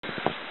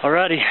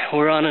Alrighty,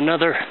 we're on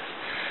another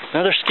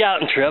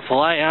scouting trip. Well,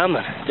 I am.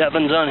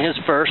 Devin's on his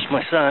first,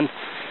 my son.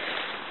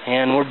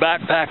 And we're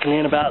backpacking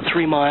in about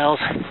 3 miles.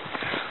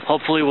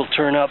 Hopefully we'll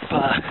turn up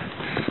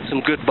some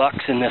good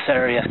bucks in this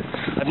area.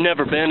 I've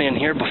never been in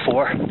here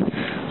before.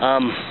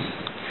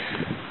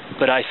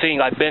 But I think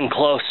I've been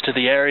close to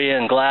the area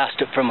and glassed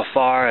it from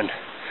afar, and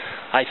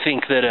I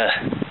think that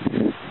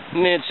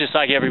it's just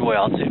like everywhere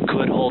else. It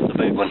could hold the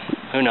big one.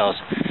 Who knows?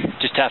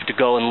 Just have to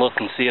go and look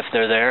and see if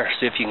they're there,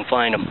 see if you can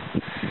find them,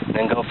 and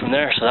then go from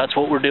there. So that's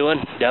what we're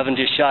doing. Devin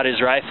just shot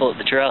his rifle at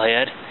the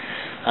trailhead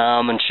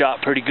and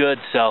shot pretty good.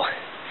 So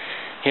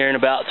here in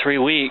about 3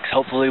 weeks,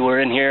 hopefully we're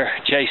in here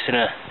chasing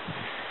a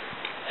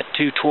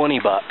 220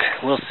 buck.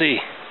 We'll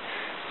see.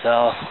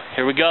 So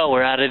here we go.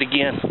 We're at it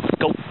again. Let's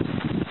go.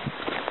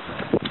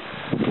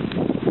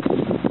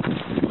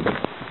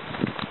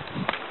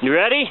 You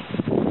ready?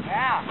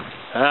 Yeah.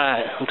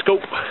 Alright, let's go.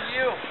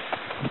 You.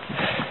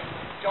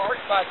 Dark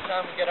by the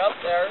time we get up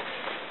there.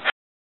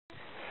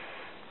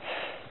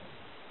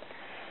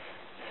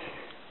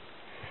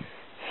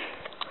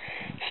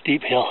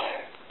 Steep hill.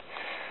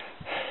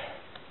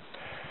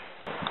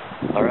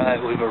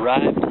 Alright, we've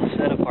arrived to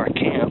set up our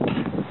camp.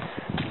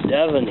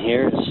 Devin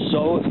here is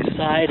so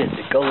excited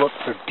to go look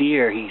for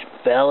deer, he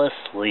fell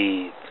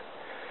asleep.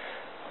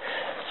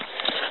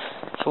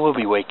 So we'll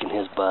be waking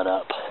his butt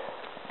up.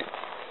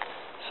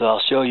 So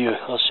I'll show you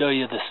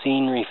the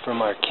scenery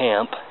from our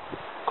camp.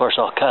 Of course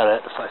I'll cut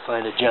it if I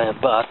find a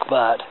giant buck,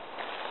 but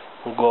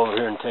we'll go over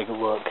here and take a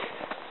look.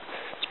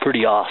 It's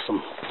pretty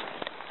awesome.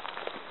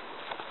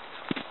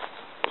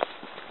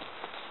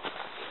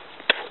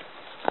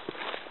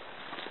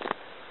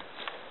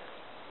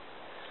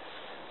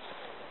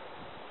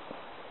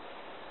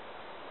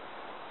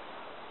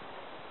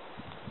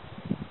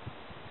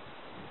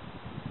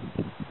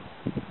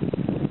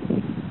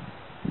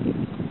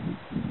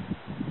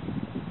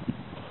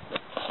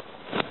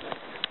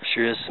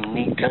 Sure is some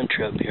neat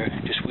country up here.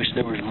 I just wish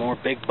there was more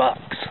big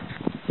bucks. I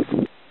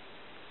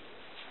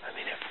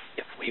mean,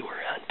 if we were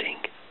hunting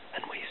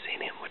and we seen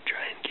him, we'd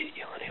try and get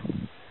you on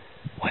him.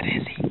 What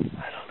is he?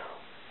 I don't know.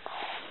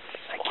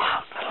 I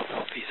don't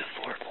know if he's a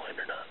 4-point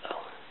or not,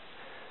 though.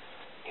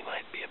 He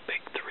might be a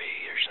big 3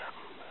 or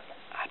something.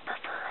 I'd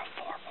prefer a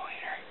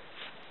 4-pointer.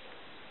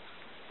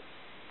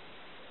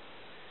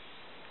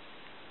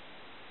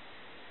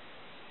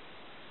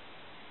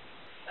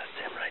 That's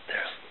him right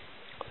there.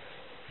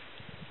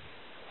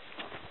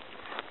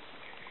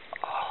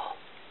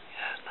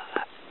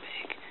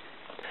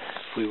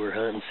 If we were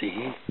hunting, see,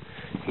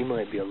 he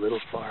might be a little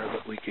far,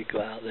 but we could go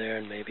out there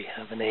and maybe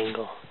have an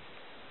angle.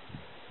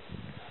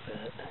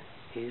 But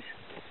I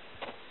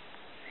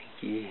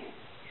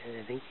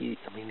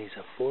mean, he's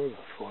a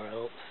 4x4. I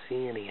don't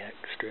see any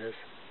extras.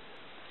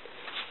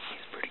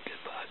 He's a pretty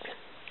good buck.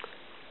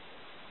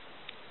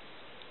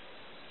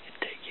 You'd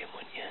take him,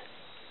 wouldn't you?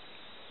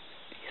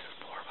 He's a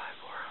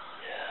 4x4.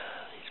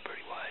 Yeah, he's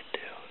pretty wide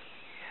too.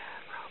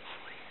 Yeah,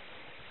 probably.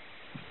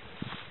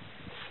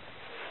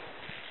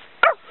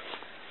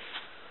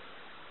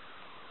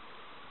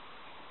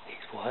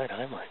 Wide,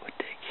 I might would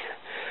take you.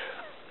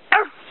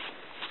 I'll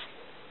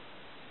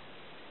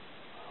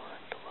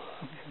have to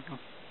look.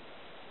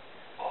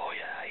 Oh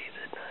yeah, he's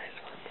a nice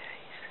one. Yeah,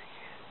 he's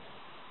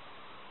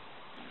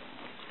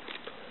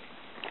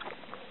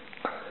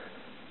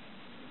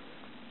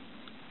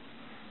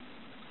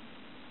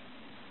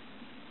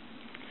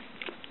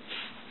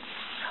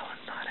That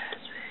one's not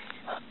as big.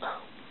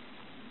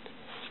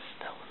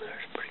 That one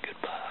there's a pretty good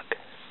buck.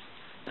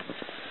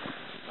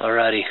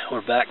 Alrighty,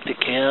 we're back to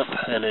camp,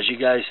 and as you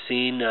guys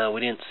seen,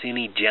 we didn't see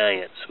any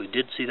giants. We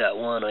did see that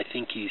one. I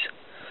think he's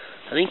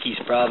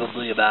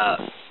probably about,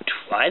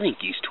 I think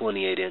he's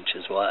 28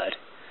 inches wide,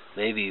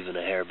 maybe even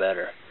a hair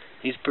better.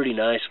 He's a pretty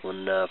nice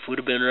one. If we'd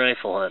have been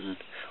rifle hunting,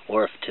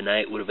 or if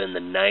tonight would have been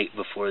the night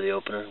before the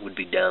opener, we'd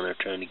be down there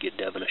trying to get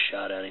Devin a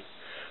shot at him.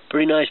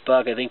 Pretty nice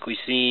buck. I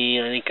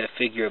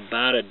figure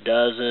about a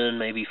dozen,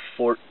 maybe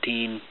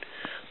 14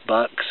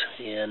 bucks,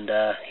 and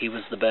he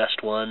was the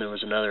best one. There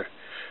was another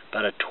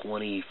about a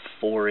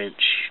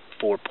 24-inch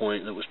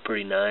 4-point that was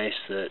pretty nice,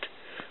 that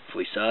if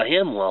we saw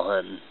him while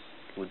hunting,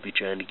 we'd be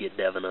trying to get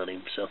Devin on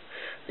him. So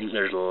I think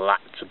there's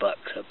lots of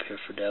bucks up here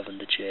for Devin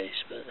to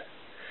chase. But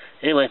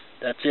anyway,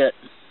 that's it.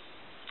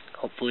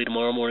 Hopefully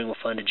tomorrow morning we'll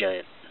find a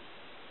giant.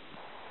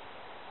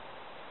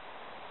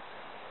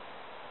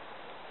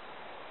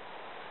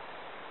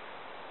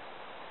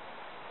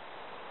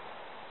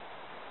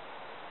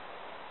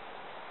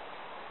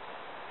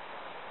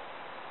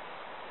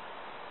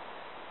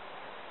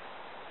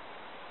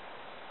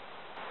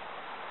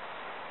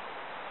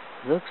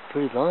 It looks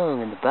pretty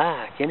long in the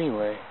back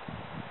anyway.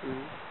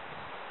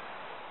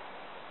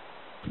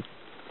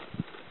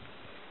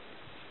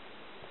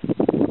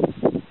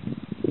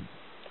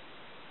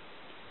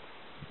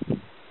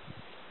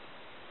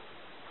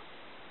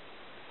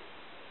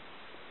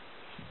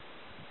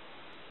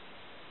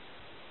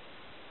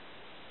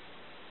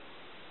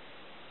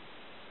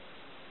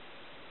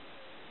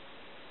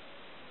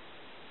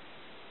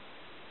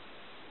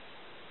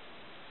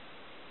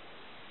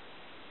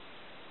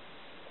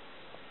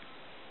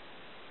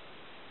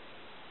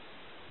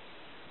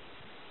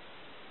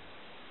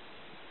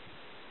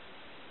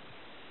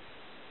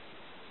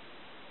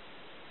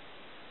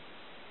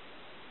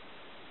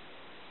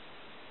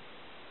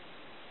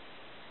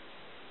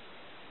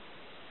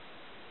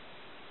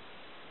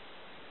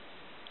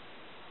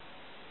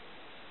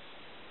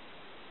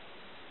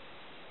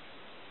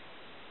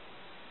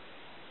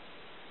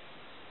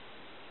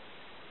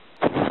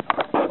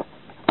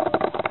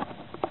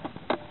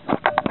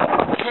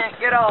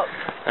 Get up.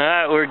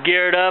 Alright, we're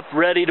geared up,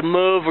 ready to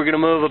move. We're going to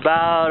move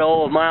about,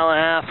 a mile and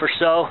a half or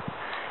so,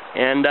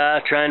 and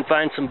try and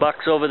find some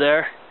bucks over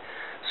there.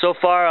 So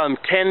far, I'm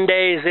 10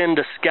 days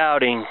into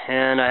scouting,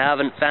 and I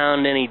haven't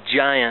found any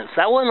giants.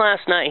 That one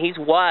last night, he's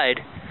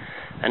wide,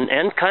 and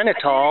kind of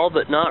tall,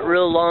 but not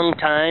real long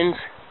tines.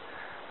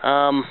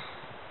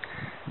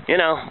 You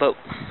know, but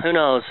who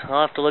knows?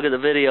 I'll have to look at the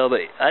video,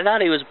 but I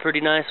thought he was a pretty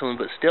nice one,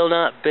 but still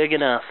not big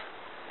enough.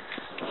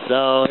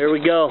 So, here we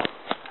go.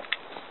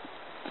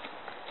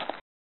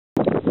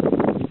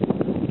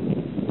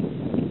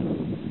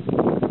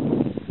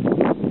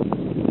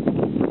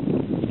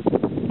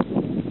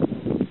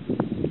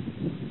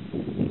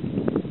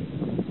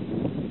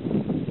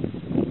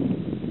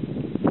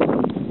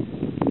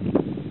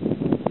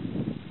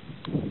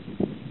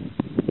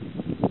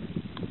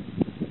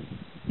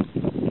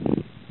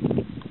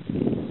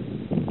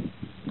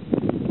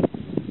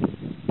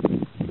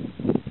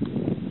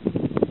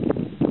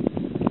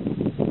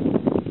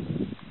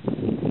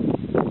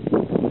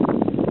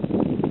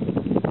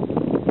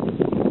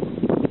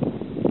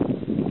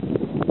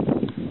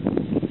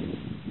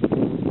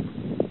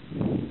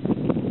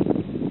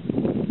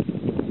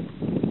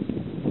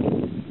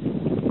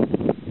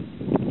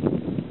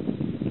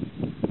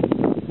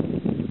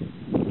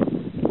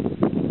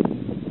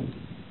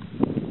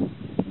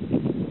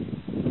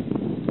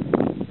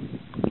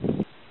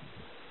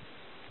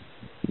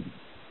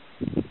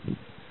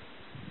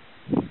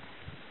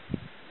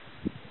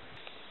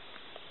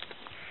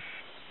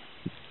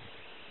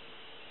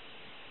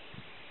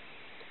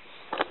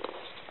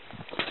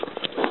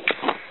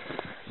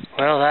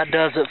 Well, that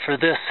does it for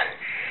this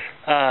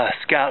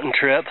scouting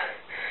trip.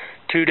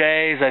 2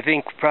 days, I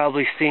think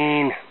probably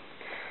seen,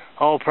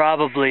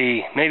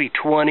 probably maybe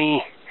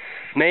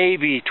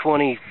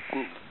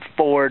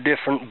 24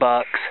 different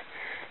bucks.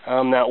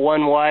 That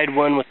one wide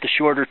one with the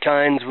shorter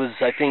tines was,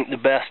 I think, the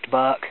best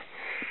buck.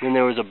 And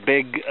there was a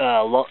big,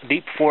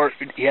 deep fork.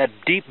 He had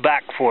deep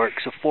back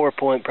forks, a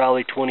 4-point,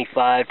 probably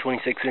 25,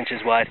 26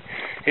 inches wide.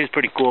 It was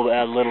pretty cool, but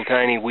had little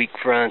tiny weak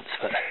fronts.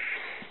 But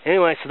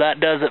anyway, so that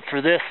does it for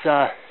this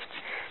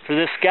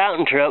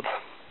scouting trip.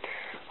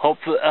 Hope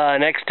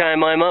next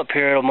time I'm up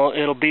here,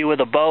 it'll be with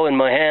a bow in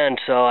my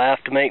hand, so I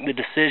have to make the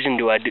decision: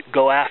 do I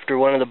go after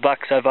one of the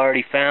bucks I've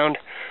already found,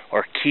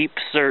 or keep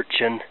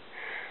searching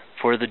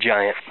for the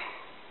giant?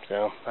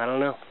 So I don't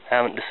know.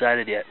 Haven't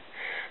decided yet.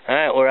 All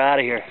right, we're out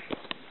of here.